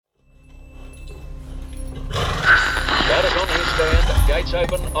gates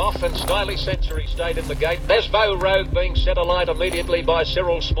open, off, and Stylish Century stayed in the gate. There's Vo Rogue being set alight immediately by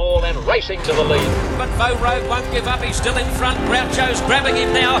Cyril Small and racing to the lead. But Vo Rogue won't give up, he's still in front. Groucho's grabbing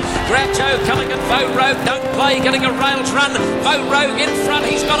him now. Groucho coming at Vo Rogue, don't play, getting a rails run. Vo Rogue in front,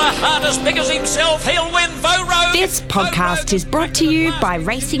 he's got a heart as big as himself. He'll win, Vo Rogue. This podcast is brought to you by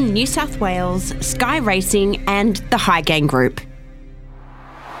Racing New South Wales, Sky Racing and the Highgain Group.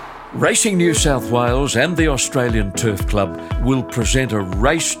 Racing New South Wales and the Australian Turf Club will present a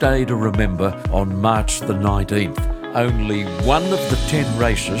race day to remember on March the 19th. Only one of the 10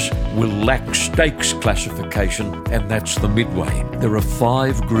 races will lack stakes classification, and that's the Midway. There are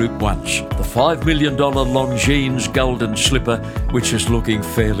 5 Group 1s. The $5 million Longines Golden Slipper, which is looking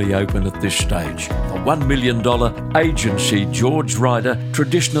fairly open at this stage. The $1 million Agency George Ryder,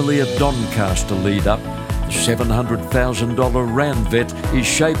 traditionally a Doncaster lead-up. $700,000 Ranvet is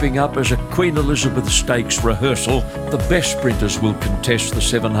shaping up as a Queen Elizabeth Stakes rehearsal. The best sprinters will contest the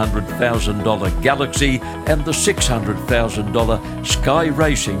 $700,000 Galaxy, and the $600,000 Sky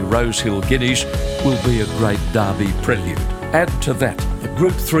Racing Rosehill Guineas will be a great Derby prelude. Add to that the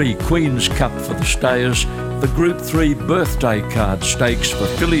Group 3 Queen's Cup for the stayers, the Group 3 Birthday Card Stakes for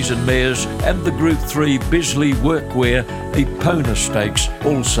fillies and mares, and the Group 3 Bisley Workwear Epona Stakes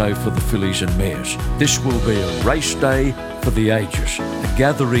also for the fillies and mares. This will be a race day for the ages, a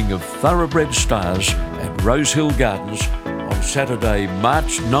gathering of thoroughbred stars at Rosehill Gardens on Saturday,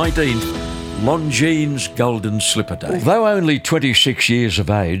 March 19th, Longines Golden Slipper Day. Although only 26 years of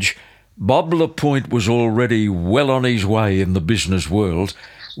age, Bob Lapointe was already well on his way in the business world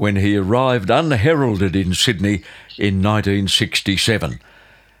when he arrived unheralded in Sydney in 1967.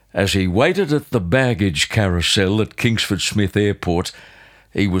 As he waited at the baggage carousel at Kingsford Smith Airport,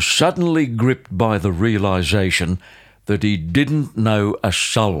 he was suddenly gripped by the realisation that he didn't know a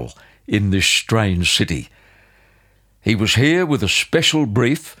soul in this strange city. He was here with a special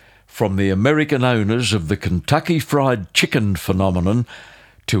brief from the American owners of the Kentucky Fried Chicken phenomenon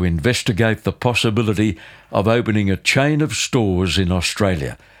to investigate the possibility of opening a chain of stores in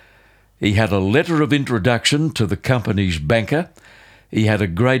Australia. He had a letter of introduction to the company's banker. He had a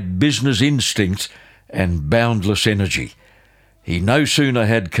great business instinct and boundless energy. He no sooner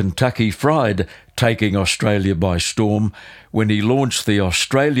had Kentucky Fried taking Australia by storm when he launched the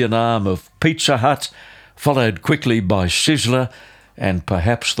Australian arm of Pizza Hut, followed quickly by Sizzler, and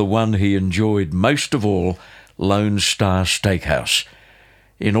perhaps the one he enjoyed most of all, Lone Star Steakhouse.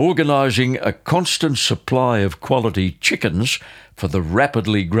 In organising a constant supply of quality chickens for the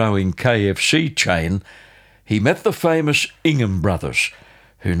rapidly growing KFC chain, he met the famous Ingham brothers,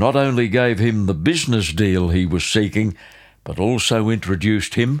 who not only gave him the business deal he was seeking, but also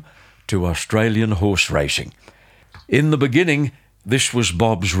introduced him to Australian horse racing. In the beginning, this was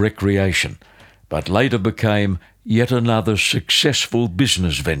Bob's recreation, but later became yet another successful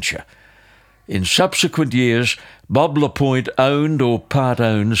business venture. In subsequent years, Bob Lapointe owned or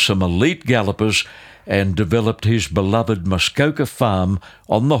part-owned some elite gallopers and developed his beloved Muskoka farm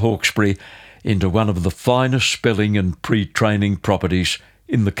on the Hawkesbury into one of the finest spelling and pre-training properties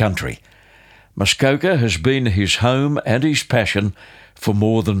in the country. Muskoka has been his home and his passion for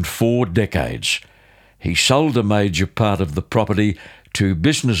more than 4 decades. He sold a major part of the property to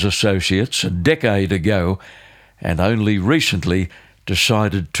business associates a decade ago and only recently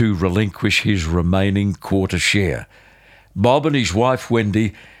decided to relinquish his remaining quarter share. Bob and his wife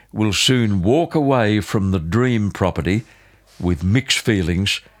Wendy will soon walk away from the dream property with mixed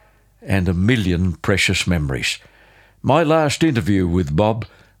feelings and a million precious memories. My last interview with Bob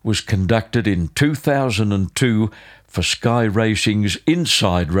was conducted in 2002 for Sky Racing's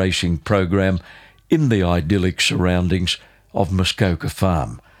Inside Racing program in the idyllic surroundings of Muskoka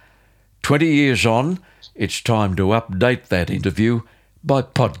Farm. 20 years on, it's time to update that interview by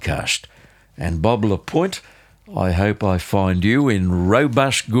podcast. And Bob Lapointe, I hope I find you in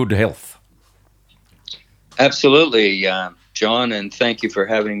robust good health. Absolutely, John, and thank you for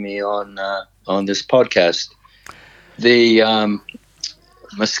having me on this podcast. The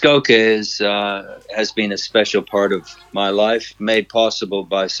Muskoka has been a special part of my life, made possible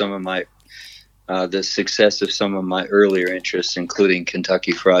by some of my the success of some of my earlier interests, including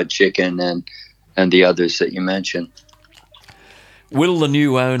Kentucky Fried Chicken and the others that you mentioned. Will the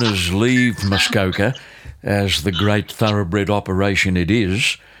new owners leave Muskoka as the great thoroughbred operation it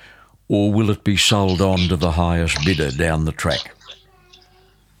is, or will it be sold on to the highest bidder down the track?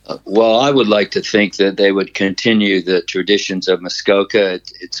 Well, I would like to think that they would continue the traditions of Muskoka.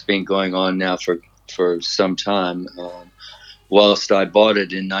 It's been going on now for some time. Whilst I bought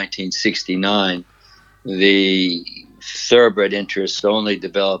it in 1969, the thoroughbred interest only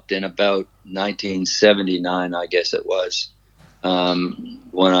developed in about 1979, I guess it was.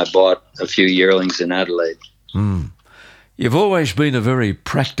 when I bought a few yearlings in Adelaide. You've always been a very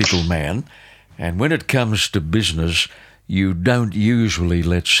practical man, and when it comes to business, you don't usually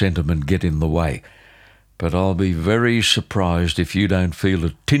let sentiment get in the way. But I'll be very surprised if you don't feel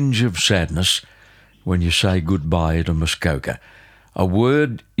a tinge of sadness when you say goodbye to Muskoka, a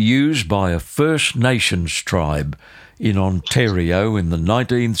word used by a First Nations tribe in Ontario in the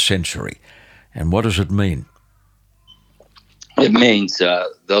 19th century. And what does it mean? It means the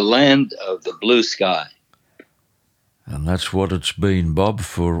land of the blue sky. And that's what it's been, Bob,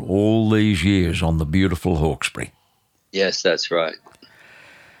 for all these years on the beautiful Hawkesbury. Yes, that's right.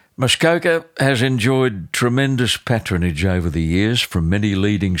 Muskoka has enjoyed tremendous patronage over the years from many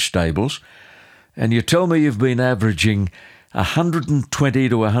leading stables, and you tell me you've been averaging 120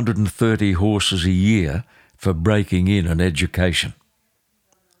 to 130 horses a year for breaking in and education.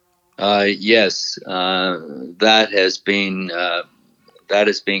 Yes, that has been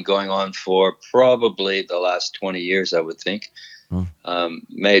going on for probably the last 20 years, I would think.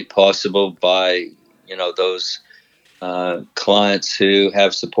 Made possible by those clients who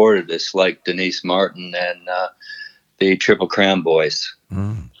have supported us, like Denise Martin and the Triple Crown boys.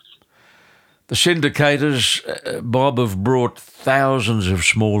 The syndicators, Bob, have brought thousands of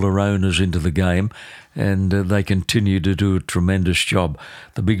smaller owners into the game, and they continue to do a tremendous job.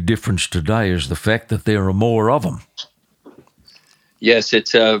 The big difference today is the fact that there are more of them. Yes,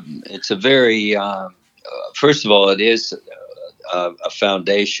 it's a very first of all, it is a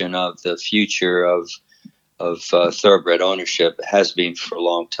foundation of the future of thoroughbred ownership. It has been for a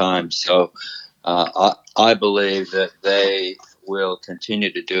long time. So I believe that they will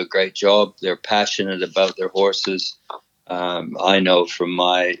continue to do a great job. They're passionate about their horses. I know from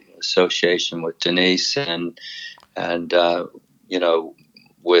my association with Denise and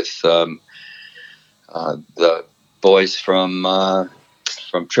with the boys from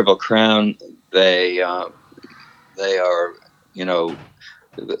Triple Crown, they are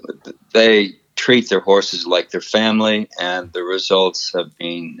they treat their horses like their family, and the results have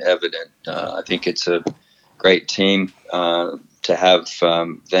been evident. I think it's a great team to have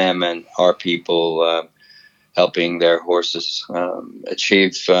them and our people helping their horses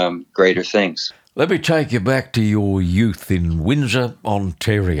achieve greater things. Let me take you back to your youth in Windsor,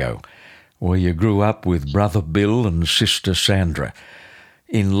 Ontario, where you grew up with brother Bill and sister Sandra.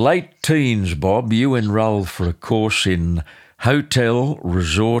 In late teens, Bob, you enrolled for a course in hotel,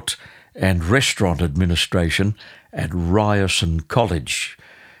 resort and restaurant administration at Ryerson College.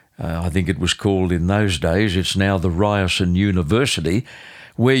 I think it was called in those days. It's now the Ryerson University,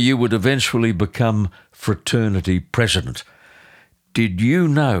 where you would eventually become fraternity president. Did you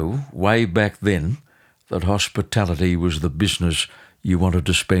know way back then that hospitality was the business you wanted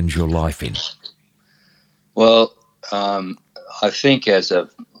to spend your life in? Well, I think as a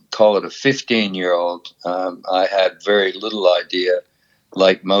 15-year-old, I had very little idea,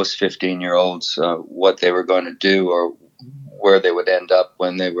 like most 15-year-olds, what they were going to do or where they would end up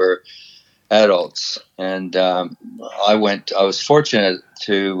when they were adults. And I was fortunate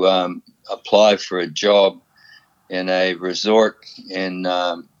to apply for a job in a resort in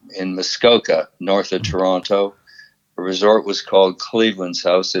Muskoka, north of Toronto. The resort was called Cleveland's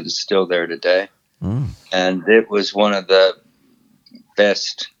House. It is still there today. And it was one of the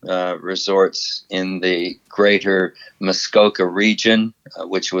best resorts in the greater Muskoka region,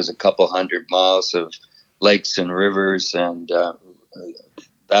 which was a couple hundred miles of lakes and rivers. And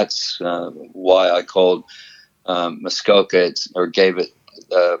that's why I called Muskoka, or gave it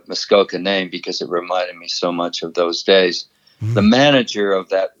the Muskoka name, because it reminded me so much of those days. The manager of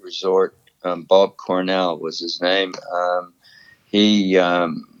that resort, Bob Cornell was his name. He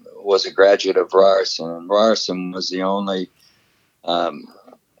was a graduate of Ryerson, and Ryerson was the only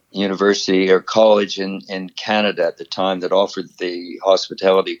university or college in Canada at the time that offered the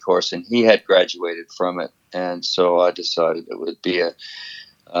hospitality course, and he had graduated from it. And so I decided it would be a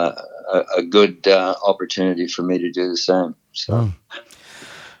good opportunity for me to do the same. So.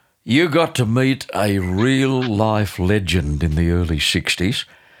 You got to meet a real-life legend in the early 60s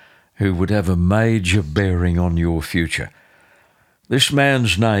who would have a major bearing on your future. This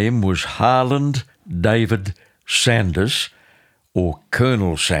man's name was Harland David Sanders, or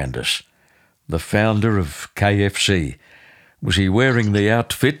Colonel Sanders, the founder of KFC. Was he wearing the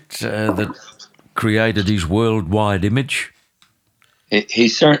outfit that created his worldwide image? He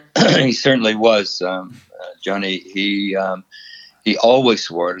certainly was, Johnny. He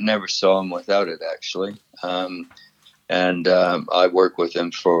always wore it. I never saw him without it, actually. And I worked with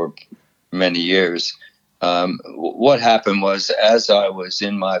him for many years. What happened was, as I was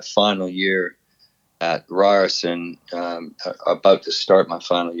in my final year at Ryerson, about to start my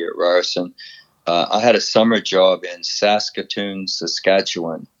final year at Ryerson. I had a summer job in Saskatoon,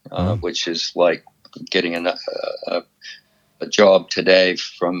 Saskatchewan, which is like getting a job today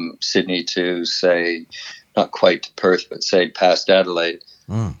from Sydney to, say, not quite to Perth, but say past Adelaide.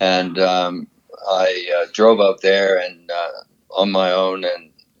 And I drove out there and on my own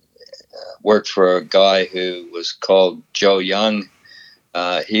and worked for a guy who was called Joe Young.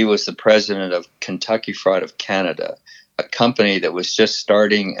 He was the president of Kentucky Fried of Canada, a company that was just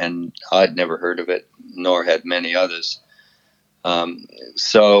starting, and I'd never heard of it, nor had many others.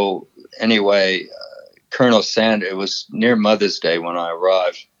 So anyway, Colonel Sanders, it was near Mother's Day when I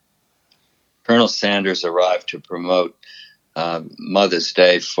arrived. Colonel Sanders arrived to promote Mother's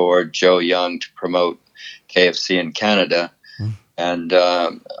Day for Joe Young to promote KFC in Canada. And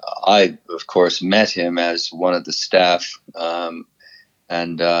I, of course, met him as one of the staff.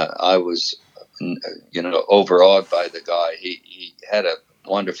 And I was, overawed by the guy. He had a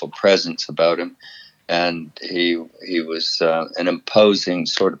wonderful presence about him. And he was an imposing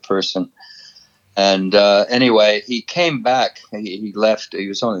sort of person. And anyway, he came back. He left. He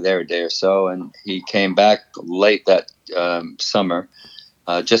was only there a day or so, and he came back late that summer,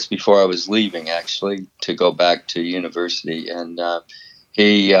 just before I was leaving, actually, to go back to university. And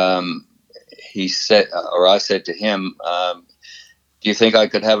he said, or I said to him, "Do you think I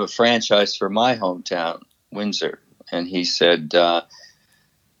could have a franchise for my hometown, Windsor?" And he said,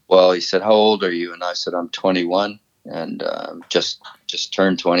 "Well," he said, "how old are you?" And I said, "I'm 21." And just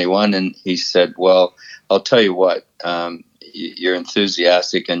turned 21. And he said, "Well, I'll tell you what, you're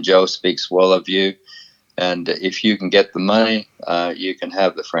enthusiastic and Joe speaks well of you. And if you can get the money, you can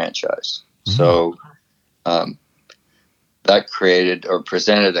have the franchise." So that created or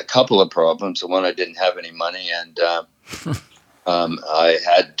presented a couple of problems. One, I didn't have any money, and I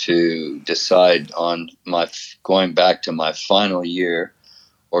had to decide on going back to my final year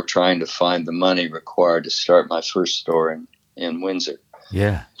or trying to find the money required to start my first store in Windsor.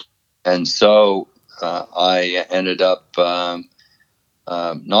 Yeah. And so I ended up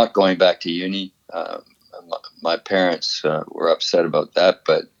not going back to uni. My parents were upset about that,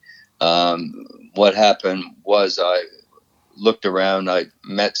 but what happened was I looked around. I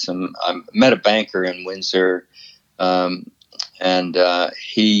met a banker in Windsor, and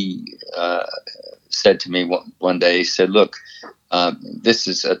he said to me one day, he said, "Look, this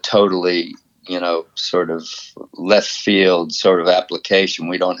is a totally, sort of left field sort of application.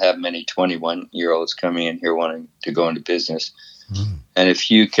 We don't have many 21-year-olds coming in here wanting to go into business. And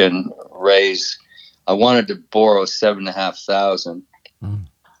if you can raise," I wanted to borrow $7,500.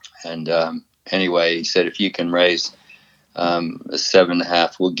 And anyway, he said, "If you can raise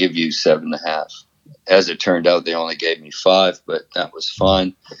 $7,500, we'll give you $7,500. As it turned out, they only gave me $5,000, but that was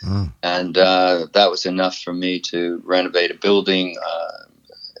fine. And that was enough for me to renovate a building,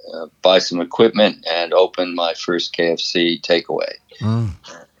 buy some equipment, and open my first KFC takeaway.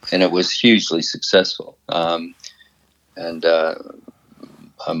 And it was hugely successful.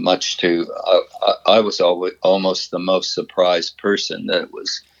 Much to, I was almost the most surprised person that it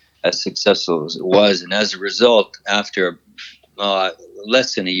was as successful as it was. And as a result, after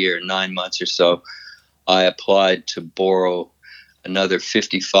less than a year, 9 months or so, I applied to borrow another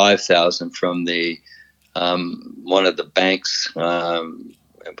 $55,000 from the one of the banks.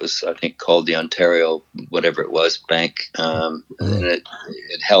 It was, I think, called the Ontario, whatever it was, bank, and it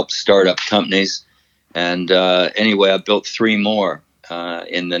helped start up companies. And anyway, I built 3 more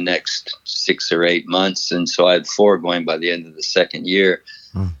in the next 6 or 8 months, and so I had 4 going by the end of the second year.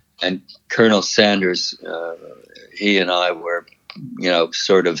 And Colonel Sanders, he and I were,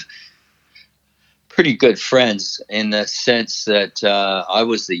 sort of pretty good friends in the sense that I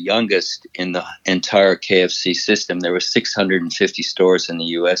was the youngest in the entire KFC system. There were 650 stores in the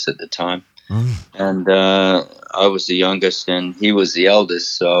U.S. at the time. And I was the youngest and he was the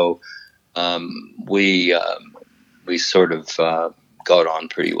eldest. So we sort of got on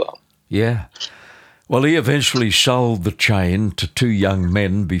pretty well. Yeah. Well, he eventually sold the chain to 2 young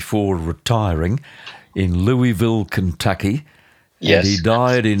men before retiring in Louisville, Kentucky. Yes. And he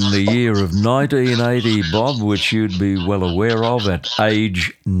died in the year of 1980, Bob, which you'd be well aware of, at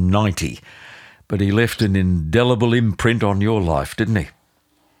age 90. But he left an indelible imprint on your life, didn't he?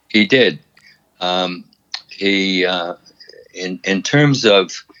 He did. In terms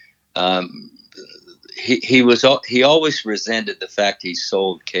of, he always resented the fact he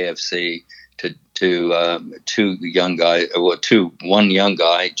sold KFC to 2 young guys, one young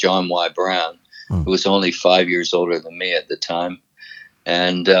guy, John Y. Brown, who was only 5 years older than me at the time.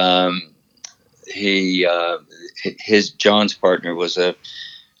 And John's partner was a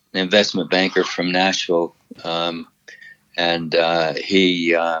investment banker from Nashville, and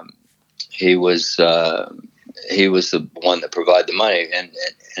he was the one that provided the money,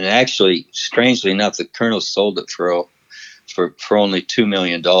 and actually, strangely enough, the Colonel sold it for only $2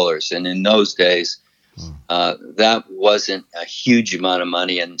 million, and in those days, that wasn't a huge amount of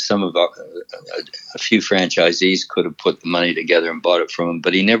money, and a few franchisees could have put the money together and bought it from him,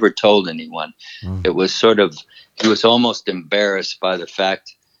 but he never told anyone. It was he was almost embarrassed by the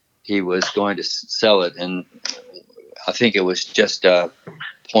fact he was going to sell it, and I think it was just a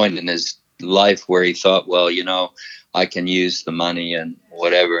point in his life where he thought, well, I can use the money and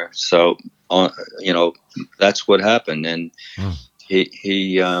whatever. So, that's what happened, and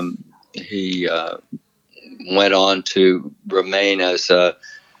he went on to remain as a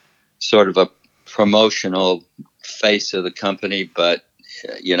sort of a promotional face of the company, but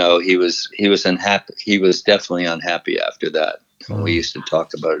he was unhappy. He was definitely unhappy after that. We used to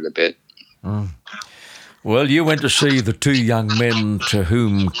talk about it a bit. Well, you went to see the two young men to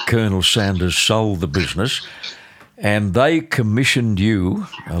whom Colonel Sanders sold the business, and they commissioned you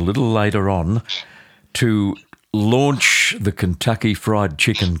a little later on to launch the Kentucky Fried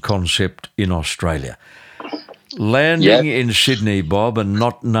Chicken concept in Australia. Landing in Sydney, Bob, and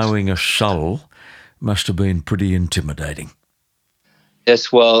not knowing a soul must have been pretty intimidating.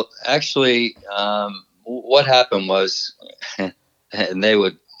 Yes, well, actually, what happened was, and they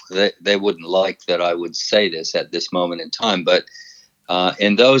wouldn't like that I would say this at this moment in time, but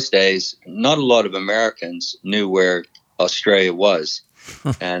in those days, not a lot of Americans knew where Australia was,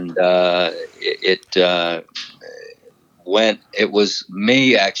 and it was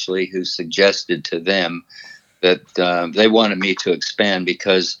me actually who suggested to them that they wanted me to expand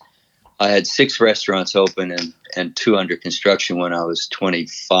because I had 6 restaurants open and 2 under construction when I was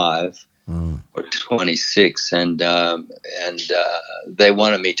 25 or 26, and they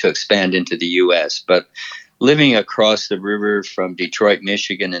wanted me to expand into the U.S. But living across the river from Detroit,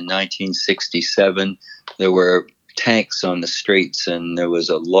 Michigan in 1967, there were tanks on the streets, and there was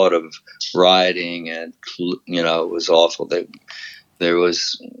a lot of rioting, and it was awful. There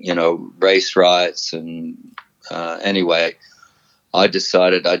was race riots, and anyway, I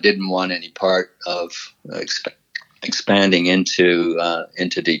decided I didn't want any part of expanding into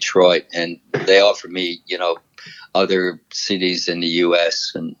Detroit, and they offered me other cities in the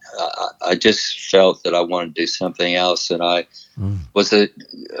U.S., and I just felt that I wanted to do something else, and I was a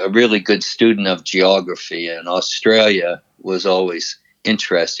really good student of geography, and Australia was always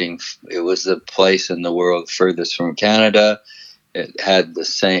interesting. It was the place in the world furthest from Canada. It had the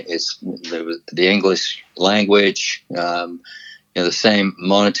English language, the same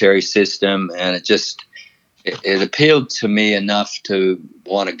monetary system, and it appealed to me enough to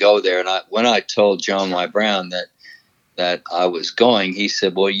want to go there. And when I told John Y. Brown that I was going, he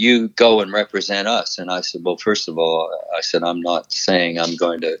said, well, you go and represent us. And I said, well, first of all, I'm not saying I'm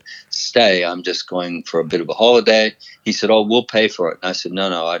going to stay. I'm just going for a bit of a holiday. He said, oh, we'll pay for it. And I said,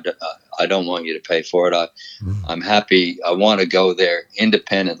 no, I don't want you to pay for it. I'm happy. I want to go there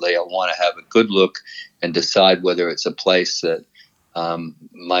independently. I want to have a good look and decide whether it's a place that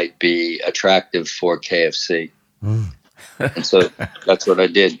might be attractive for KFC. And so that's what I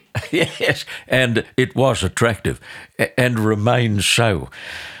did. Yes, and it was attractive and remains so.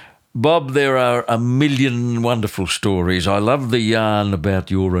 Bob, there are a million wonderful stories. I love the yarn about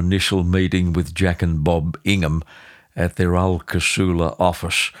your initial meeting with Jack and Bob Ingham at their Old Casula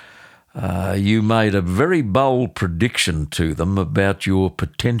office. You made a very bold prediction to them about your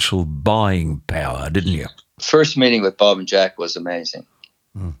potential buying power, didn't you? First meeting with Bob and Jack was amazing.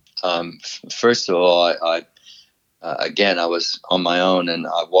 First of all, I was on my own, and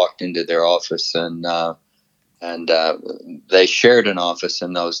I walked into their office, and they shared an office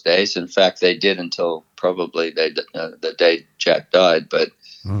in those days. In fact, they did until probably the day Jack died, but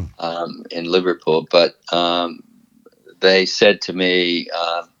in Liverpool. But they said to me,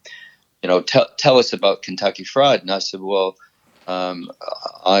 tell us about Kentucky Fried, and I said, well,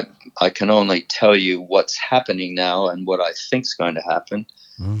 I can only tell you what's happening now and what I think's going to happen.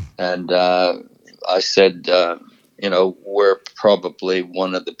 And I said, we're probably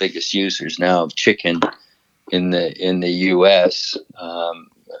one of the biggest users now of chicken in the U.S.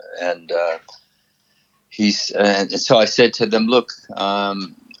 And so I said to them, look,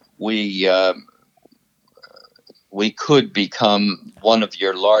 we could become one of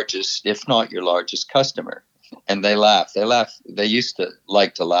your largest, if not your largest customer. And they laughed. They used to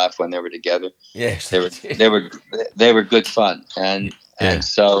like to laugh when they were together. Yes, they were good fun. And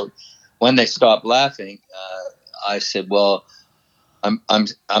so when they stopped laughing, I said, well,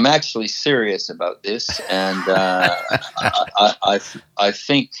 I'm actually serious about this, and I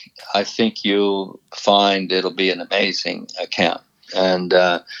think you'll find it'll be an amazing account. And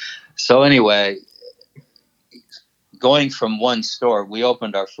so anyway, going from one store, we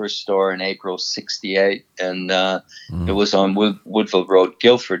opened our first store in April '68, and it was on Woodville Road,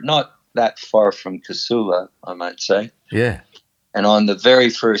 Guildford, not that far from Casula, I might say. Yeah. And on the very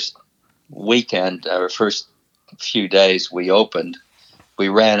first weekend, or first few days we opened, we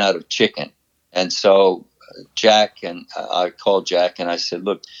ran out of chicken. And so I called Jack and I said,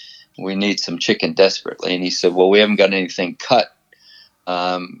 look, we need some chicken desperately. And he said, well, we haven't got anything cut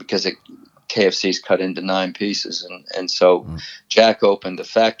because KFC's cut into 9 pieces. And so Jack opened the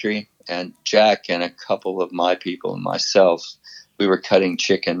factory, and Jack and a couple of my people and myself, we were cutting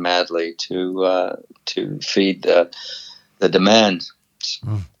chicken madly to feed the demand.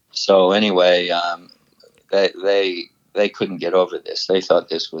 So anyway, they couldn't get over this. They thought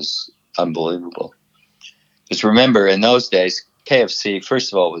this was unbelievable. Because remember, in those days, KFC,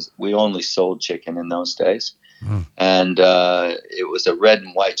 first of all, we only sold chicken in those days. And it was a red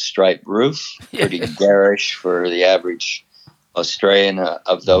and white striped roof, pretty garish for the average Australian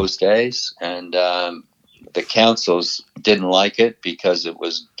of those days. And the councils didn't like it because it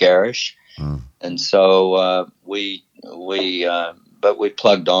was garish. And so but we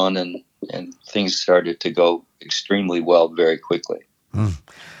plugged on, and things started to go extremely well very quickly.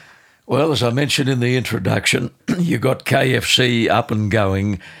 Well, as I mentioned in the introduction, you got KFC up and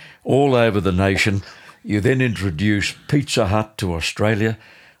going all over the nation. You then introduced Pizza Hut to Australia.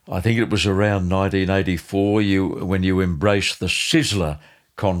 I think it was around 1984 when you embraced the Sizzler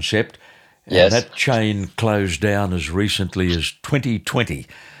concept. Yes. And that chain closed down as recently as 2020.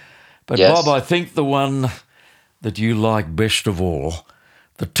 But Yes. Bob, I think the one that you like best of all,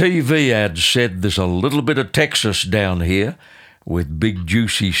 the TV ad said there's a little bit of Texas down here with big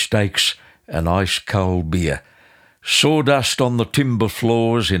juicy steaks and ice cold beer. Sawdust on the timber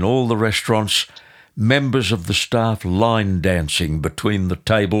floors in all the restaurants, members of the staff line dancing between the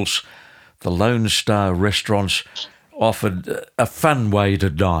tables. The Lone Star restaurants offered a fun way to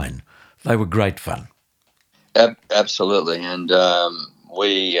dine. They were great fun. Absolutely. And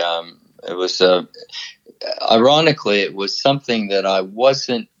it was ironically, it was something that I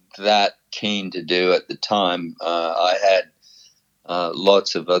wasn't that keen to do at the time. I had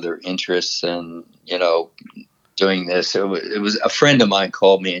lots of other interests in, doing this. It was a friend of mine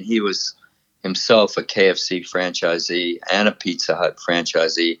called me, and he was himself a KFC franchisee and a Pizza Hut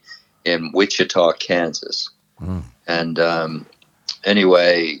franchisee in Wichita, Kansas. And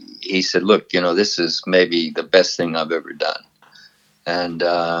anyway, he said, look, this is maybe the best thing I've ever done. And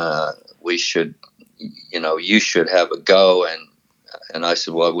we should, you should have a go. And I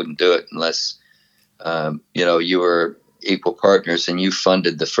said, well, I wouldn't do it unless, you were equal partners and you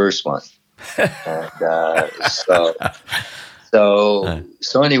funded the first one. And so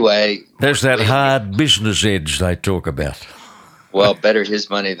anyway. There's that hard business edge they talk about. Well, better his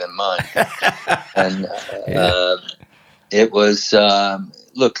money than mine. And it was,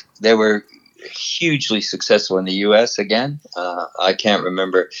 look, they were hugely successful in the U.S. again. I can't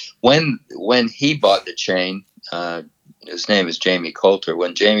remember. When he bought the chain, his name is Jamie Coulter.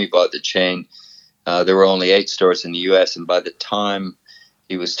 When Jamie bought the chain, there were only 8 stores in the U.S. And by the time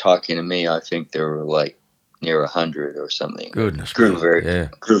he was talking to me, I think there were like near 100 or something. Goodness. Grew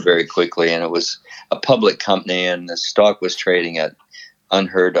very quickly. And it was a public company, and the stock was trading at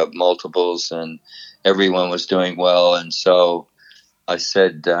unheard of multiples, and everyone was doing well. And so I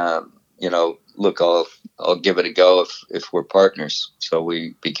said, look, I'll give it a go if we're partners. So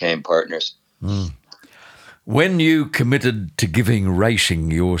we became partners. When you committed to giving racing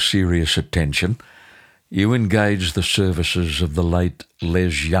your serious attention, you engaged the services of the late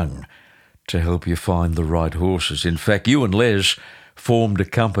Les Young to help you find the right horses. In fact, you and Les formed a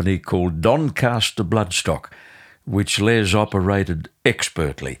company called Doncaster Bloodstock, which Les operated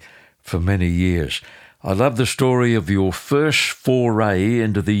expertly for many years. I love the story of your first foray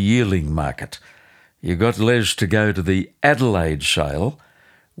into the yearling market. You got Les to go to the Adelaide sale,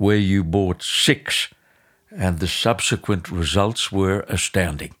 where you bought 6, and the subsequent results were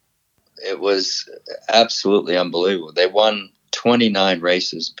astounding. It was absolutely unbelievable. They won 29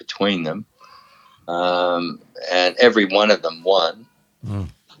 races between them, and every one of them won.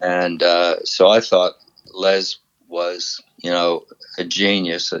 And so I thought Les was, a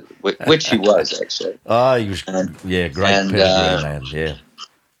genius, which he was actually. He was, great pedigree man, yeah.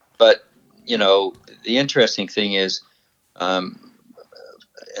 But, the interesting thing is, and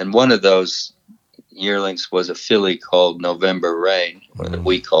one of those yearlings was a filly called November Rain, or that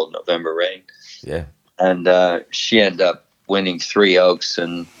we called November Rain. Yeah. And she ended up winning 3 Oaks,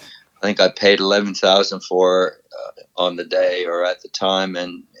 and I think I paid $11,000 for her on the day or at the time,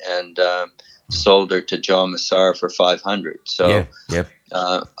 and sold her to John Massar for $500. So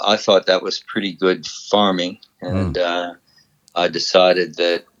I thought that was pretty good farming, and I decided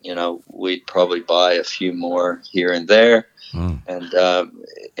that we'd probably buy a few more here and there. And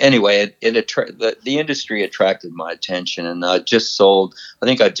anyway, the industry attracted my attention, and I just sold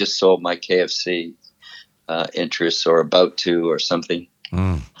my KFC interests, or about to, or something.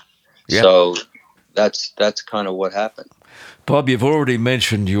 So that's kind of what happened. Bob, you've already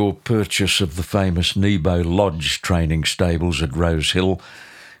mentioned your purchase of the famous Nebo Lodge training stables at Rose Hill,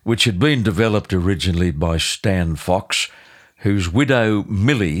 which had been developed originally by Stan Fox, whose widow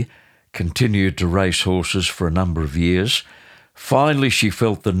Millie continued to race horses for a number of years. Finally, she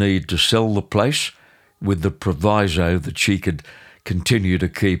felt the need to sell the place, with the proviso that she could continue to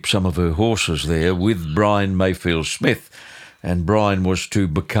keep some of her horses there with Brian Mayfield Smith, and Brian was to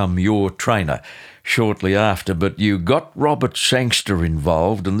become your trainer shortly after. But you got Robert Sangster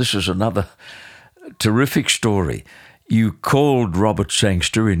involved, and this is another terrific story. You called Robert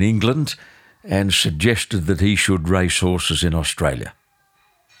Sangster in England and suggested that he should race horses in Australia.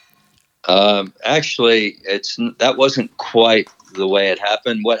 Actually, that wasn't quite the way it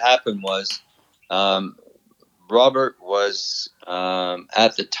happened. What happened was, Robert was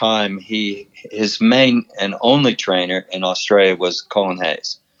at the time, his main and only trainer in Australia was Colin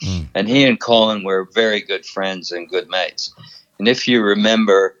Hayes, and he and Colin were very good friends and good mates. And if you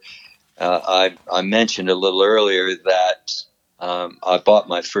remember, I mentioned a little earlier that I bought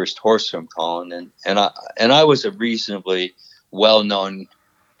my first horse from Colin, and I was a reasonably well-known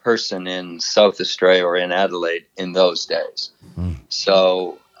person in South Australia or in Adelaide in those days.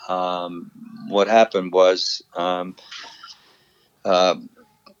 So what happened was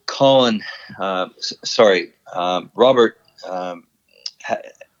Robert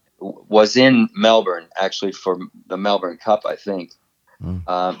was in Melbourne, actually, for the Melbourne Cup, I think.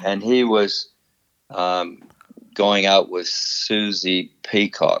 And he was going out with Susie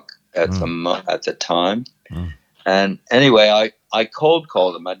Peacock at the time. And anyway, I cold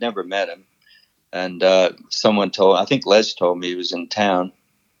called him. I'd never met him. And I think Les told me he was in town.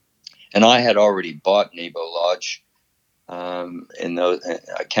 And I had already bought Nebo Lodge. I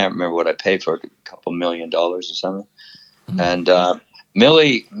can't remember what I paid for it, $2 million or something. And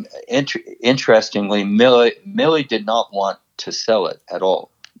Millie, interestingly, Millie did not want to sell it at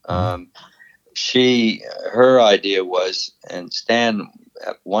all. Her idea was, and Stan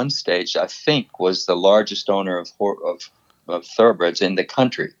at one stage, I think, was the largest owner of thoroughbreds in the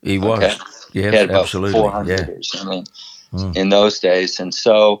country. He was. Okay? Yes, he had about absolutely. 400 in those days. And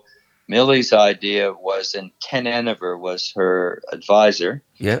so Millie's idea was, and Ken Enever was her advisor.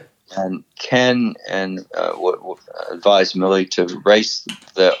 Yeah. And Ken advised Millie to race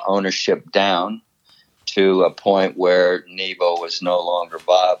the ownership down to a point where Nebo was no longer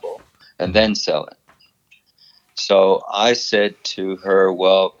viable, and then sell it. So I said to her,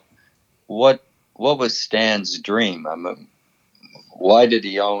 well, what was Stan's dream? Why did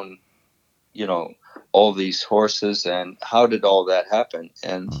he own, all these horses, and how did all that happen?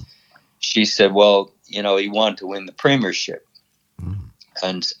 And she said, well, he wanted to win the premiership,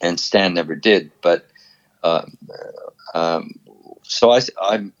 and Stan never did. But so I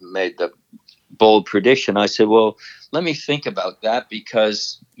made the bold prediction. I said, well, let me think about that,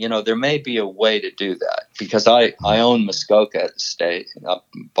 because there may be a way to do that, because I own Muskoka at the state. I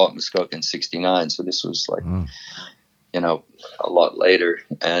bought Muskoka in '69, so this was like a lot later,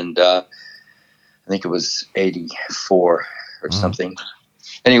 and I think it was '84 or something.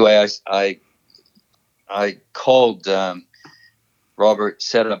 Anyway, I called Robert,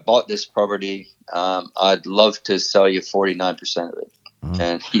 said I bought this property. I'd love to sell you 49% of it,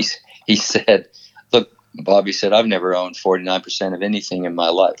 and he said, look, Bobby said, I've never owned 49% of anything in my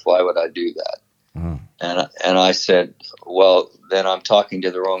life. Why would I do that? And I said, well, then I'm talking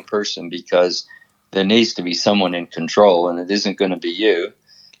to the wrong person, because there needs to be someone in control, and it isn't going to be you.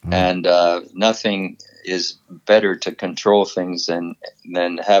 And nothing is better to control things than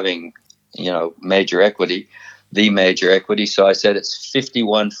having, major equity, the major equity. So I said, it's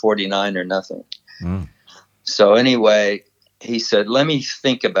 51-49 or nothing. So anyway, he said, let me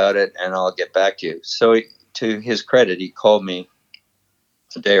think about it and I'll get back to you. So to his credit, he called me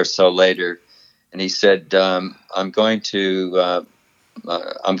a day or so later, and he said, I'm happy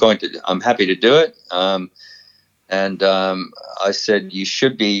to do it. And I said, you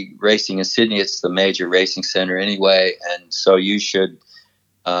should be racing in Sydney. It's the major racing center anyway. And so you should,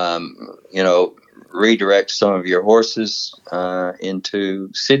 redirect some of your horses into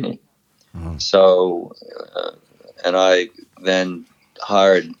Sydney. So, I then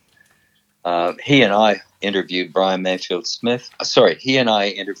hired. He and I interviewed Brian Mayfield Smith. He and I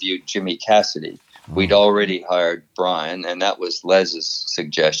interviewed Jimmy Cassidy. We'd already hired Brian, and that was Les's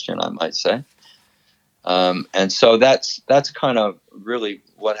suggestion, I might say. And so that's kind of really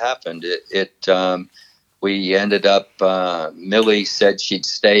what happened. We ended up. Millie said she'd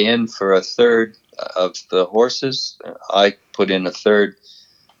stay in for a third of the horses. I put in a third,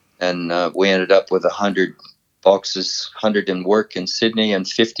 and we ended up with 100 boxes, 100 in work in Sydney and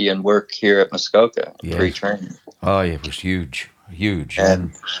 50 in work here at Muskoka, pre-training. Oh, it was huge.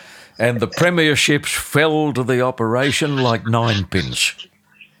 And the premierships fell to the operation like ninepins.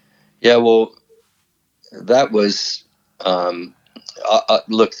 Yeah, well, that was,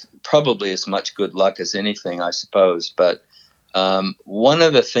 look, probably as much good luck as anything, I suppose. But one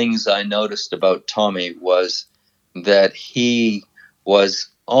of the things I noticed about Tommy was that he was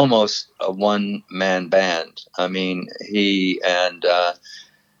almost a one-man band. I mean, he and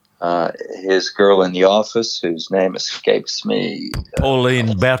his girl in the office, whose name escapes me.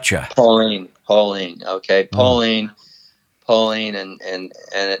 Pauline Boucher. Pauline. Okay, Pauline,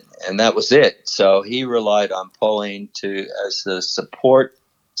 and that was it. So he relied on Pauline as the support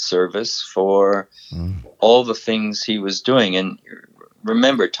service for all the things he was doing. And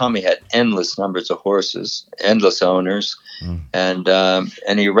remember, Tommy had endless numbers of horses, endless owners, and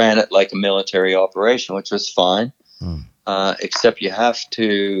he ran it like a military operation, which was fine. Except you have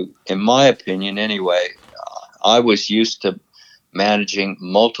to, in my opinion anyway, I was used to managing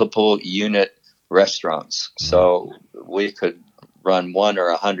multiple unit restaurants. So we could run 1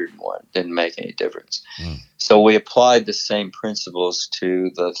 or 101, didn't make any difference. So we applied the same principles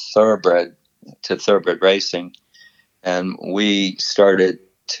to thoroughbred racing, and we started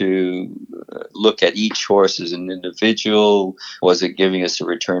to look at each horse as an individual. Was it giving us a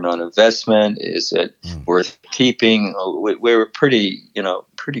return on investment? Is it worth keeping? We were pretty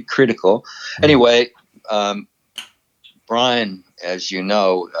critical. Anyway, Brian, as you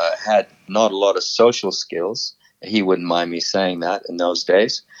know, had not a lot of social skills. He wouldn't mind me saying that in those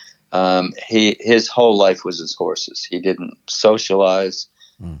days. His whole life was his horses. He didn't socialize.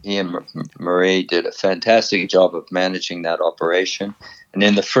 He and Marie did a fantastic job of managing that operation. And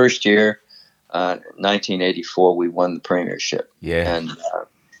in the first year, 1984, we won the premiership. Yeah.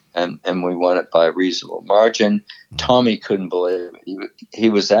 And we won it by a reasonable margin. Tommy couldn't believe it. He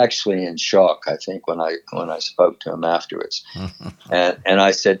was actually in shock, I think, when I spoke to him afterwards. And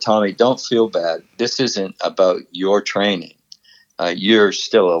I said, Tommy, don't feel bad. This isn't about your training. You're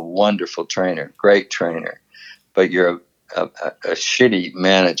still a wonderful trainer, great trainer, but you're a shitty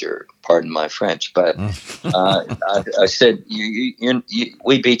manager, pardon my French, but I said,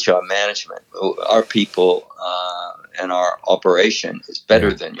 we beat you on management. Our people and our operation is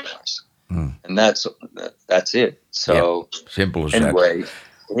better than yours. And that's it. So simple as anyway,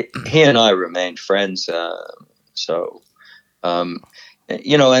 he and I remained friends. And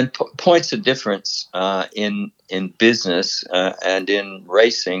points of difference in business and in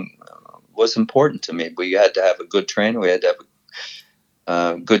racing was important to me. We had to have a good trainer. We had to have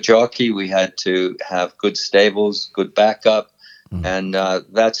a good jockey. We had to have good stables, good backup. And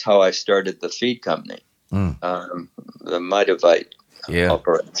that's how I started the feed company, the Mitavite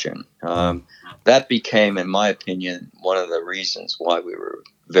operation. That became, in my opinion, one of the reasons why we were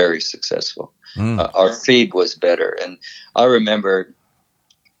very successful. Our feed was better. And I remember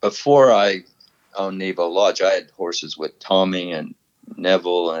before I owned Nebo Lodge, I had horses with Tommy and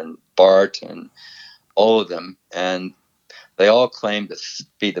Neville and Bart and all of them, and they all claimed to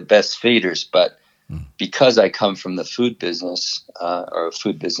be the best feeders, but because I come from the food business or a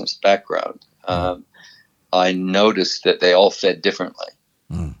food business background, I noticed that they all fed differently.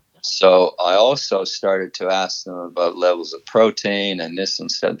 So I also started to ask them about levels of protein and this and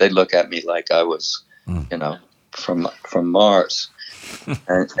stuff. They look at me like I was, from Mars,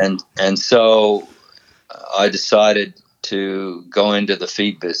 and so I decided to go into the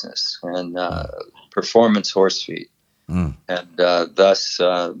feed business and performance horse feed. And thus,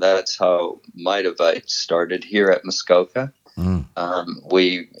 that's how Mitavite started here at Muskoka.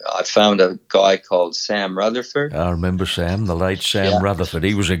 I found a guy called Sam Rutherford. I remember Sam, the late Sam Rutherford.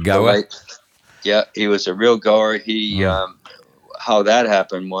 He was a goer. He was a real goer. How that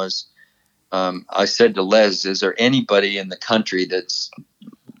happened was, I said to Les, is there anybody in the country that's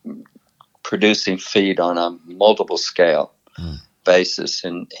producing feed on a multiple scale basis?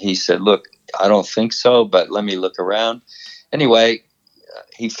 And he said, look, I don't think so, but let me look around. Anyway,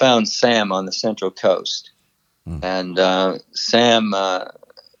 he found Sam on the Central Coast. And Sam,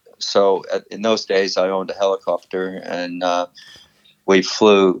 in those days I owned a helicopter, and we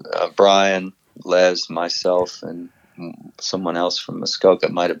flew Brian, Les, myself, and someone else from Muskoka.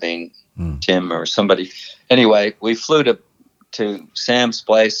 It might have been Tim or somebody. Anyway, we flew to Sam's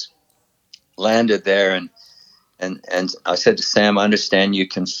place, landed there, and I said to Sam, I understand you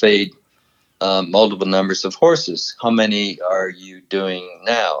can feed multiple numbers of horses. How many are you doing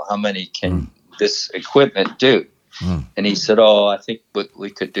now? How many can this equipment do? And he said, I think we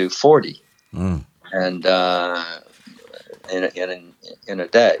could do 40. And in a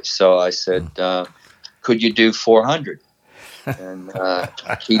day. So I said, could you do 400? And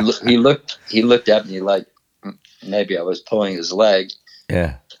he looked at me like maybe I was pulling his leg.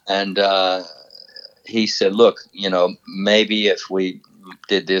 Yeah. And he said, look, maybe if we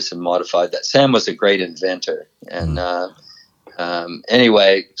did this and modified that. Sam was a great inventor. And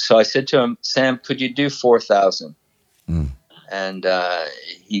anyway, so I said to him, Sam, could you do 4,000? And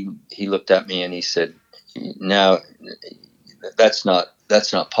he looked at me and he said, no, that's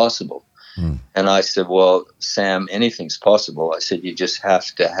not possible. And I said, well, Sam, anything's possible. I said, you just have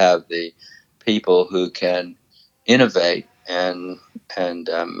to have the people who can innovate and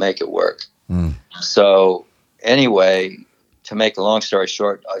make it work. So anyway, to make a long story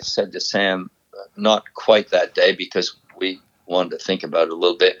short, I said to Sam, not quite that day, because we wanted to think about it a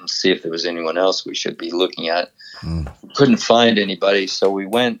little bit and see if there was anyone else we should be looking at. Couldn't find anybody, so we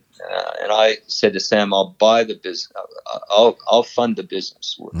went, and I said to Sam, I'll buy the business. I'll fund the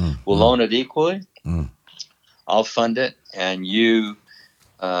business. We'll own it equally. I'll fund it, and you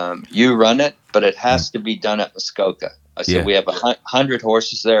run it, but it has to be done at Muskoka. I said, we have 100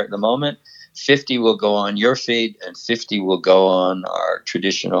 horses there at the moment. 50 will go on your feed, and 50 will go on our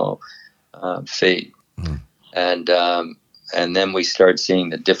traditional feed. And then we started seeing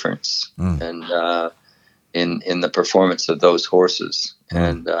the difference and in the performance of those horses.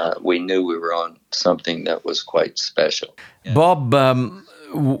 And we knew we were on something that was quite special. Bob,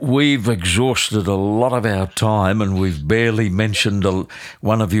 we've exhausted a lot of our time, and we've barely mentioned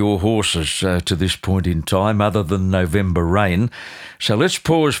one of your horses to this point in time, other than November Rain. So let's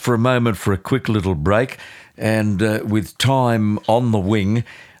pause for a moment for a quick little break. And with time on the wing,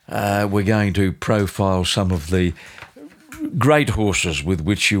 we're going to profile some of the great horses with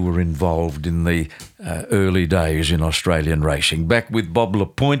which you were involved in the early days in Australian racing. Back with Bob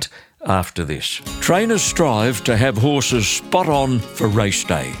Lapointe after this. Trainers strive to have horses spot on for race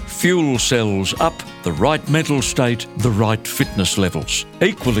day. Fuel cells up, the right mental state, the right fitness levels.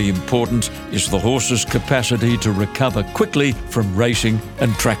 Equally important is the horse's capacity to recover quickly from racing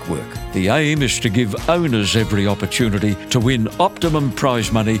and track work. The aim is to give owners every opportunity to win optimum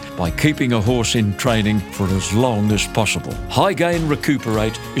prize money by keeping a horse in training for as long as possible. High Gain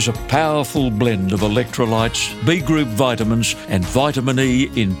Recuperate is a powerful blend of electrolytes, B group vitamins and vitamin E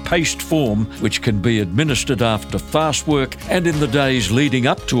in paste form, which can be administered after fast work and in the days leading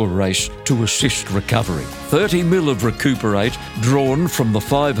up to a race to assist recovery. 30 ml of Recuperate, drawn from the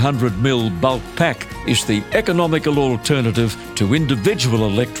 500 ml bulk pack, is the economical alternative to individual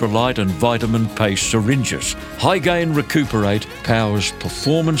electrolyte and vitamin paste syringes. High Gain Recuperate powers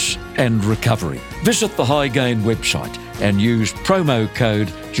performance and recovery. Visit the High Gain website and use promo code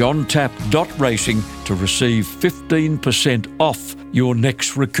JohnTapp.racing to receive 15% off your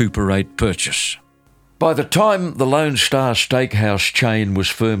next Recuperate purchase. By the time the Lone Star Steakhouse chain was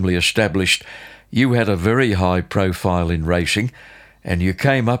firmly established, you had a very high profile in racing, and you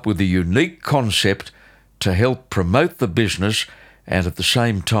came up with a unique concept to help promote the business and at the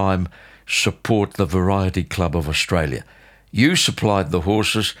same time support the Variety Club of Australia. You supplied the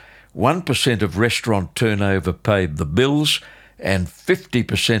horses, 1% of restaurant turnover paid the bills, and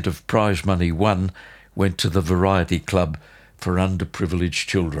 50% of prize money won went to the Variety Club for underprivileged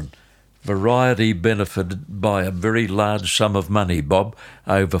children. Variety benefited by a very large sum of money, Bob,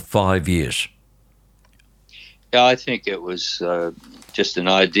 over 5 years. Yeah, I think it was just an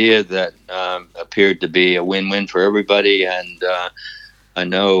idea that appeared to be a win-win for everybody, and I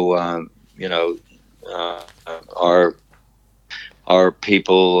know, our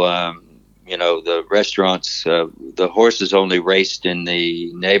people, the restaurants, the horses only raced in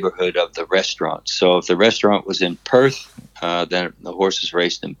the neighborhood of the restaurant. So if the restaurant was in Perth, then the horses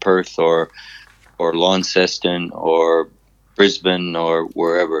raced in Perth or Launceston or Brisbane or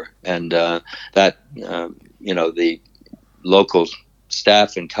wherever, and that. The local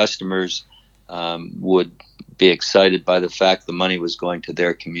staff and customers would be excited by the fact the money was going to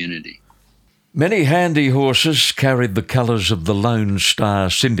their community. Many handy horses carried the colours of the Lone Star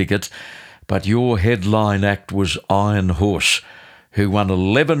Syndicate, but your headline act was Iron Horse, who won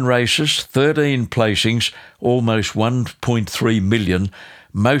 11 races, 13 placings, almost $1.3 million,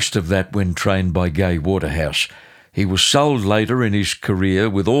 most of that when trained by Gay Waterhouse. He was sold later in his career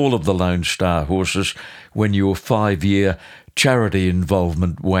with all of the Lone Star horses when your 5-year charity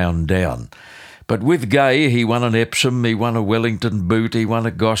involvement wound down. But with Gai, he won an Epsom, he won a Wellington Boot, he won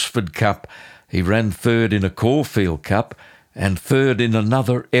a Gosford Cup, he ran third in a Caulfield Cup and third in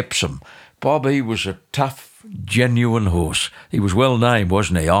another Epsom. Bob, he was a tough, genuine horse. He was well named,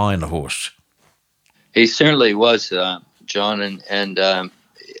 wasn't he? Iron Horse. He certainly was, John, and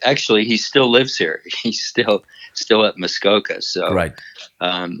actually he still lives here. He's still at Muskoka. So Great.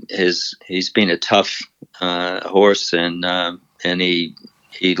 He's been a tough horse, and he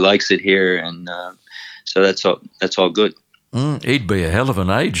likes it here, and so that's all good. He'd be a hell of an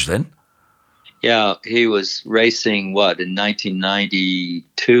age then. Yeah, he was racing, in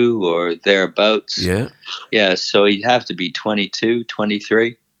 1992 or thereabouts? Yeah, so he'd have to be 22,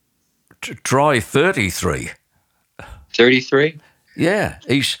 23. Try 33. 33? Yeah,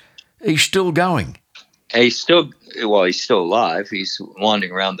 he's still going. He's still alive. He's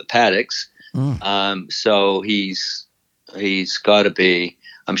wandering around the paddocks. So he's got to be,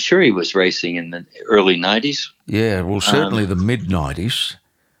 I'm sure he was racing in the early 90s. Yeah, well, certainly the mid-90s.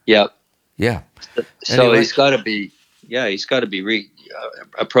 Yep. Yeah. So anyway, he's got to be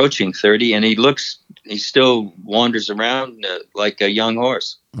approaching 30, and he still wanders around like a young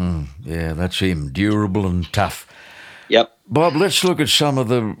horse. Yeah, that's him, durable and tough. Yep. Bob, let's look at some of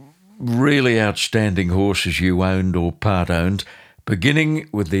the really outstanding horses you owned or part-owned, beginning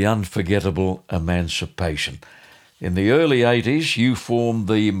with the unforgettable Emancipation. In the early 80s, you formed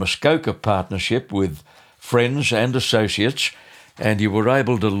the Muskoka partnership with friends and associates, and you were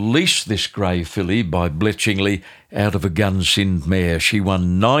able to lease this grey filly by Bletchingley out of a Gunsynd mare. She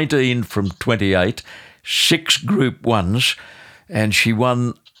won 19 from 28, 6 Group 1s, and she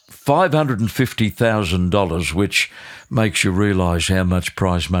won $550,000, which makes you realise how much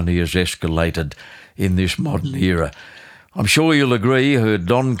prize money has escalated in this modern era. I'm sure you'll agree her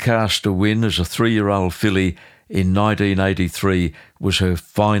Doncaster win as a 3-year-old filly in 1983 was her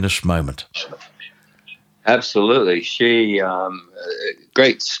finest moment. Absolutely. She,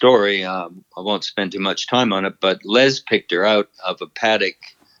 great story. I won't spend too much time on it, but Les picked her out of a paddock,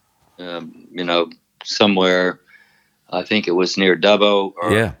 somewhere, I think it was near Dubbo,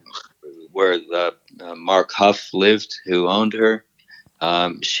 where Mark Huff lived, who owned her.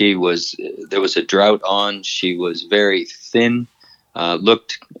 There was a drought on. She was very thin.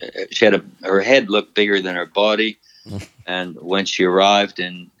 Her head looked bigger than her body. And when she arrived,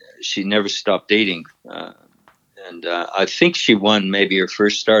 and she never stopped eating. And I think she won maybe her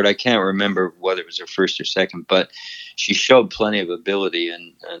first start. I can't remember whether it was her first or second, but she showed plenty of ability,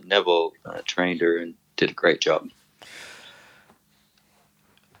 and Neville trained her and did a great job.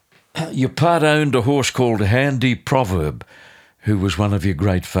 You part-owned a horse called Handy Proverb, who was one of your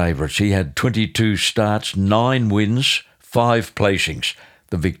great favourites. He had 22 starts, 9 wins, 5 placings,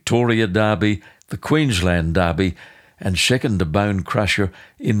 the Victoria Derby, the Queensland Derby, and second to Bone Crusher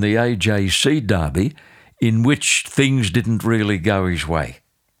in the AJC Derby, in which things didn't really go his way.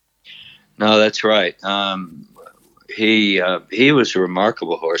 No, that's right. He was a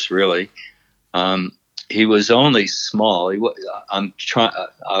remarkable horse, really. He was only small.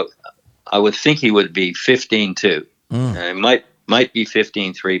 I would think he would be 15.2. It might be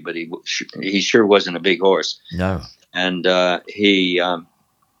 15.3, but he sure wasn't a big horse. No. And he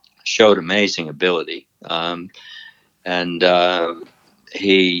showed amazing ability. And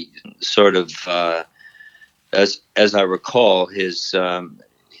he sort of, as I recall, his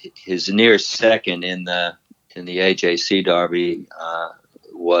near second in the AJC Derby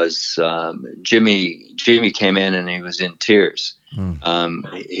was Jimmy. Jimmy came in and he was in tears.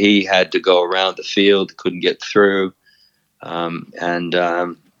 He had to go around the field, couldn't get through, and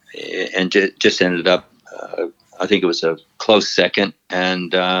just ended up. I think it was a close second,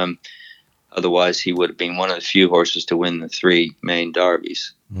 and otherwise he would have been one of the few horses to win the 3 main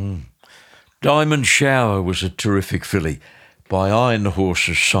derbies. Diamond Shower was a terrific filly by Iron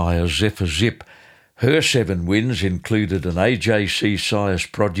Horse's sire Zephyr Zip. Her 7 wins included an AJC Sire's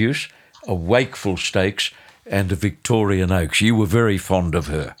Produce, a Wakeful Stakes, and a Victorian Oaks. You were very fond of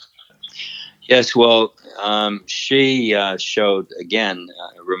her. Yes, well, she showed, again,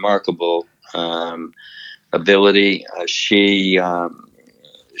 remarkable ability. She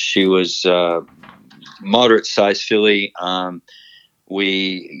was moderate-sized filly.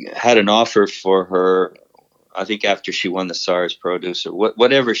 We had an offer for her, I think after she won the Sire's Produce, or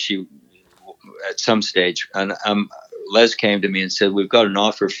whatever she, at some stage. And Les came to me and said, we've got an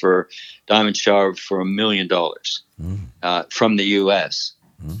offer for Diamond Shower for $1 million from the U.S.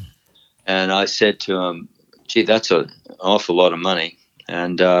 And I said to him, gee, that's an awful lot of money.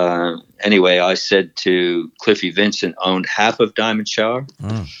 And anyway, I said to Cliffy Vincent owned half of Diamond Shower.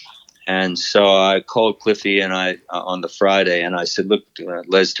 And so I called Cliffy and on the Friday, and I said, look,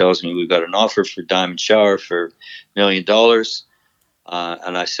 Les tells me we've got an offer for Diamond Shower for $1 million.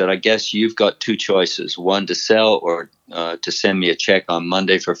 And I said, I guess you've got two choices, one to sell or to send me a check on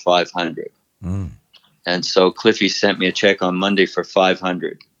Monday for $500. And so Cliffy sent me a check on Monday for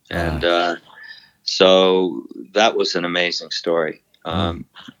 $500. And so that was an amazing story. And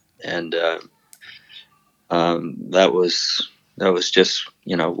that was just,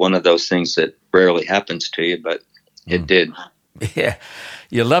 one of those things that rarely happens to you, but it did. Yeah.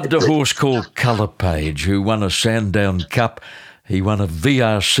 You loved a horse called Colour Page, who won a Sandown Cup. He won a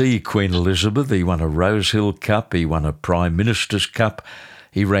VRC Queen Elizabeth. He won a Rosehill Cup. He won a Prime Minister's Cup.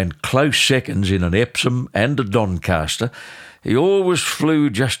 He ran close seconds in an Epsom and a Doncaster. He always flew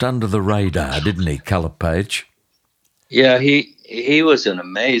just under the radar, didn't he, Colour Page? Yeah, he was an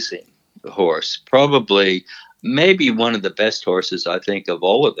amazing horse. Probably, maybe one of the best horses, I think, of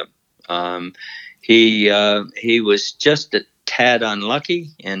all of them. He was just a tad unlucky,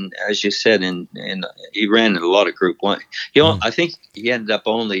 and as you said, he ran in a lot of Group 1. I think he ended up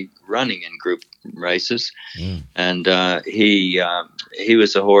only running in group races, and he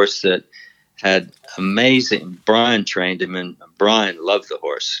was a horse that had amazing. Brian trained him, and Brian loved the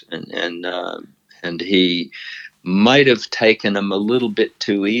horse, and he might have taken him a little bit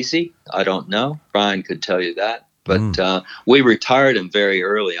too easy. I don't know. Brian could tell you that, but we retired him very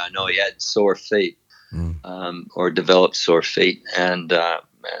early. I know he had sore feet. Or developed sore feet, and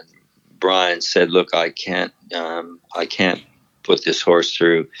Brian said, "Look, I can't put this horse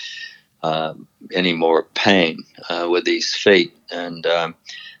through any more pain with these feet." And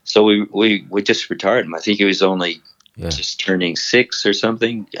so we just retired him. I think he was only just turning 6 or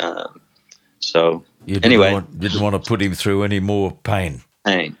something. So you anyway, didn't want to put him through any more pain.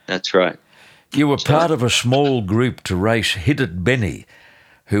 That's right. You were part of a small group to race Hit It Benny,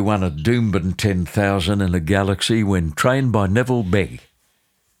 who won a Doomben 10,000 in a Galaxy when trained by Neville Begg.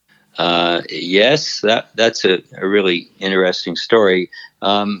 Yes, that's a really interesting story.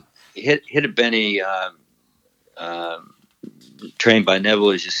 Hit It Benny, trained by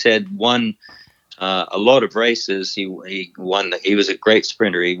Neville, as you said, won a lot of races. He won. He was a great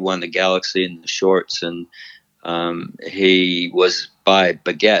sprinter. He won the Galaxy in the shorts, and he was by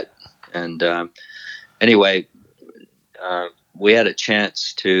Baguette. And anyway. We had a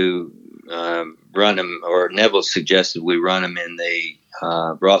chance to run him, or Neville suggested we run him in the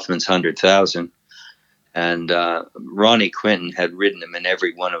Rothmans 100,000. And Ronnie Quinton had ridden him in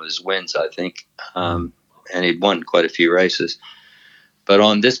every one of his wins, I think, and he'd won quite a few races. But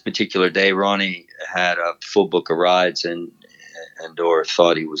on this particular day, Ronnie had a full book of rides, and or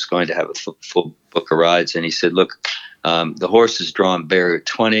thought he was going to have a full book of rides. And he said, look, the horse is drawn barrier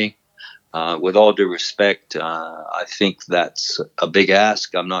 20. With all due respect, I think that's a big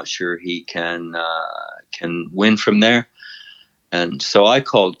ask. I'm not sure he can win from there. And so I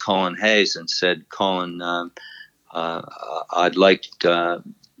called Colin Hayes and said, Colin, I'd like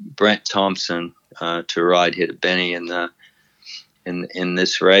Brent Thompson to ride Hit It Benny in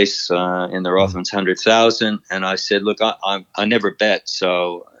this race in the Rothmans 100,000. And I said, look, I never bet,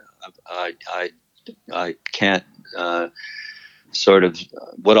 so I can't. Sort of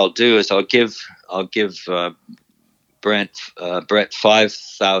what I'll do is I'll give Brett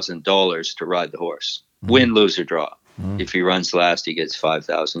 $5,000 to ride the horse, win, lose or draw. If he runs last, he gets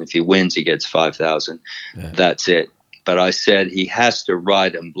 $5,000. If he wins, he gets $5,000. That's it. But I said he has to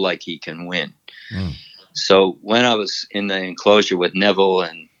ride him like he can win. So when I was in the enclosure with Neville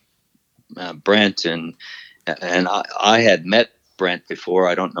and Brent and I had met Brent before.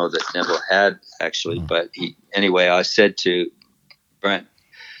 I don't know that Neville had actually, but anyway, I said to Brent,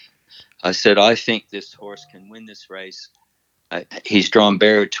 I said, I think this horse can win this race. He's drawn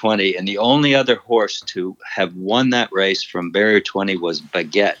barrier 20, and the only other horse to have won that race from barrier 20 was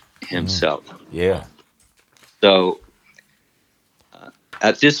Baguette himself. Yeah. So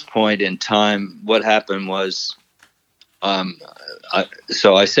at this point in time, what happened was,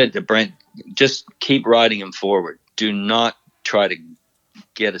 so I said to Brent, just keep riding him forward. Do not try to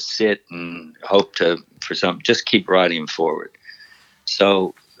get a sit and hope for something. Just keep riding him forward.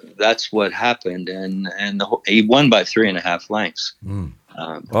 So that's what happened, and he won by 3.5 lengths.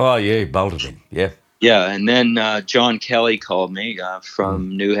 He bolted him. Yeah, and then John Kelly called me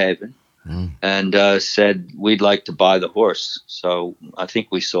from New Haven and said we'd like to buy the horse. So I think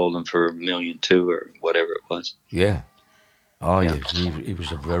we sold him for $1.2 million or whatever it was. Yeah. Yes, he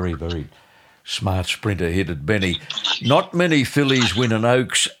was a very, very smart sprinter, Hit It Benny. Not many fillies win an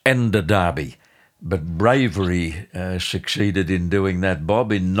Oaks and a Derby. but Bravery succeeded in doing that,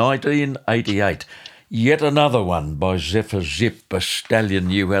 Bob, in 1988. Yet another one by Zephyr Zip, a stallion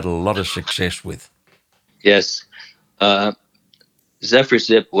you had a lot of success with. Yes. Zephyr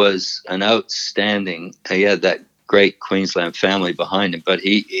Zip was an outstanding, he had that great Queensland family behind him, but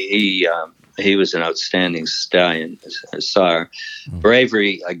he was an outstanding stallion, sire.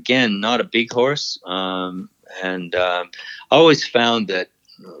 Bravery, again, not a big horse. And I always found that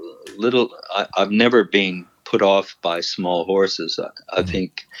I've never been put off by small horses. I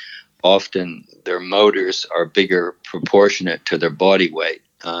think often their motors are bigger proportionate to their body weight,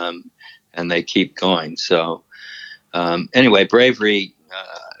 and they keep going. So anyway, Bravery,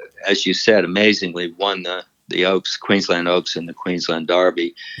 as you said, amazingly won the Oaks, Queensland Oaks, and the Queensland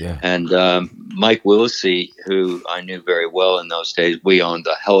Derby. Yeah. And Mike Willesee, who I knew very well in those days, we owned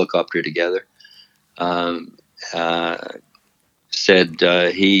the helicopter together, said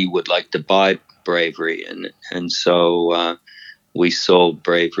he would like to buy Bravery. And so we sold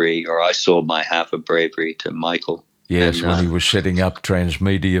Bravery, or I sold my half of Bravery to Michael. Yes, and, when he was setting up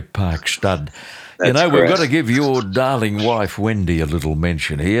Transmedia Park Stud. That's correct. We've got to give your darling wife, Wendy, a little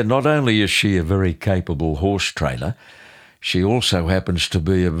mention here. Not only is she a very capable horse trainer, she also happens to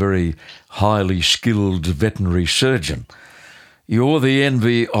be a very highly skilled veterinary surgeon. You're the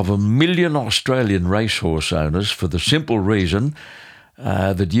envy of 1 million Australian racehorse owners for the simple reason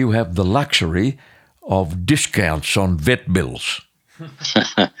that you have the luxury of discounts on vet bills.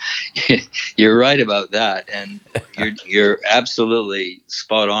 You're right about that, and you're absolutely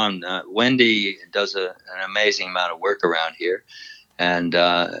spot on. Wendy does an amazing amount of work around here, and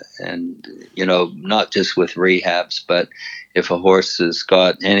not just with rehabs, but if a horse has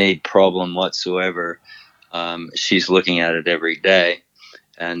got any problem whatsoever, she's looking at it every day.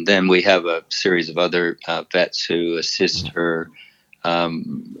 And then we have a series of other vets who assist her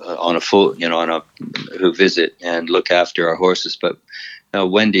on a full, who visit and look after our horses. But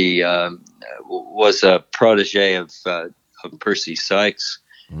Wendy was a protege of Percy Sykes.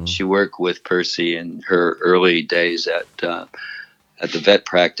 She worked with Percy in her early days at the vet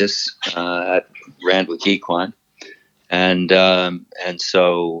practice at Randwick Equine, and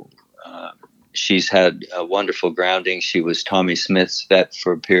so she's had a wonderful grounding. She was Tommy Smith's vet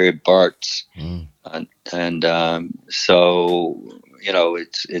for a period, Bart's, so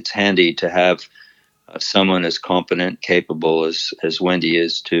it's handy to have someone as competent, capable as Wendy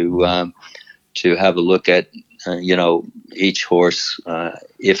is to have a look at each horse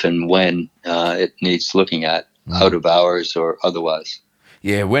if and when it needs looking at, out of hours or otherwise.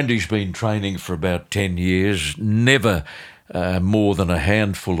 Yeah, Wendy's been training for about 10 years, never more than a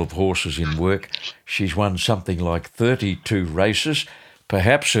handful of horses in work. She's won something like 32 races.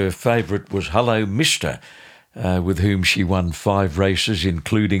 Perhaps her favourite was Hello Mister, with whom she won 5 races,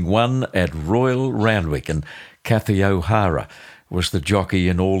 including one at Royal Randwick, and Kathy O'Hara was the jockey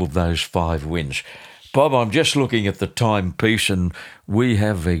in all of those 5 wins. Bob, I'm just looking at the timepiece, and we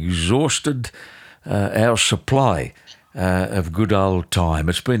have exhausted our supply of good old time.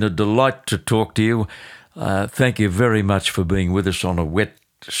 It's been a delight to talk to you. Thank you very much for being with us on a wet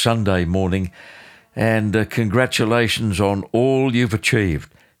Sunday morning, and congratulations on all you've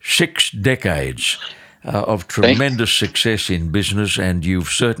achieved. 6 decades of tremendous success in business, and you've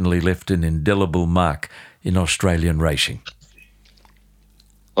certainly left an indelible mark in Australian racing.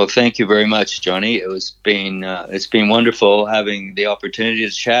 Well, thank you very much, Johnny. It's been wonderful having the opportunity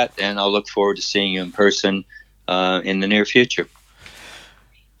to chat, and I'll look forward to seeing you in person in the near future.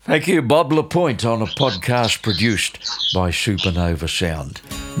 Thank you, Bob Lapointe, on a podcast produced by Supernova Sound.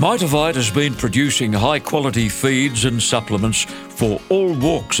 Mitavite has been producing high-quality feeds and supplements for all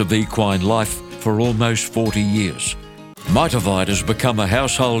walks of equine life for almost 40 years. Mitavite has become a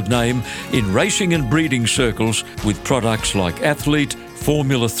household name in racing and breeding circles with products like Athlete,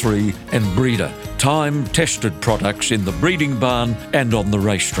 Formula 3 and Breeder, time-tested products in the breeding barn and on the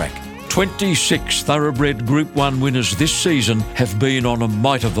racetrack. 26 thoroughbred Group 1 winners this season have been on a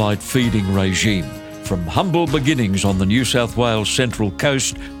Mitavite feeding regime. From humble beginnings on the New South Wales Central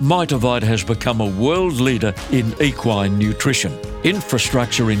Coast, Mitavite has become a world leader in equine nutrition.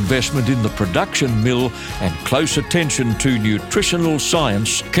 Infrastructure investment in the production mill and close attention to nutritional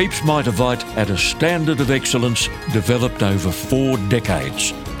science keeps Mitavite at a standard of excellence developed over 4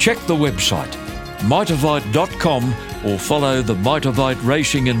 decades. Check the website, mitavite.com, or follow the Mitavite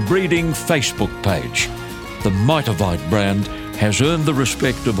Racing and Breeding Facebook page. The Mitavite brand has earned the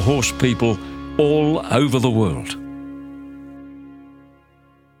respect of horse people all over the world.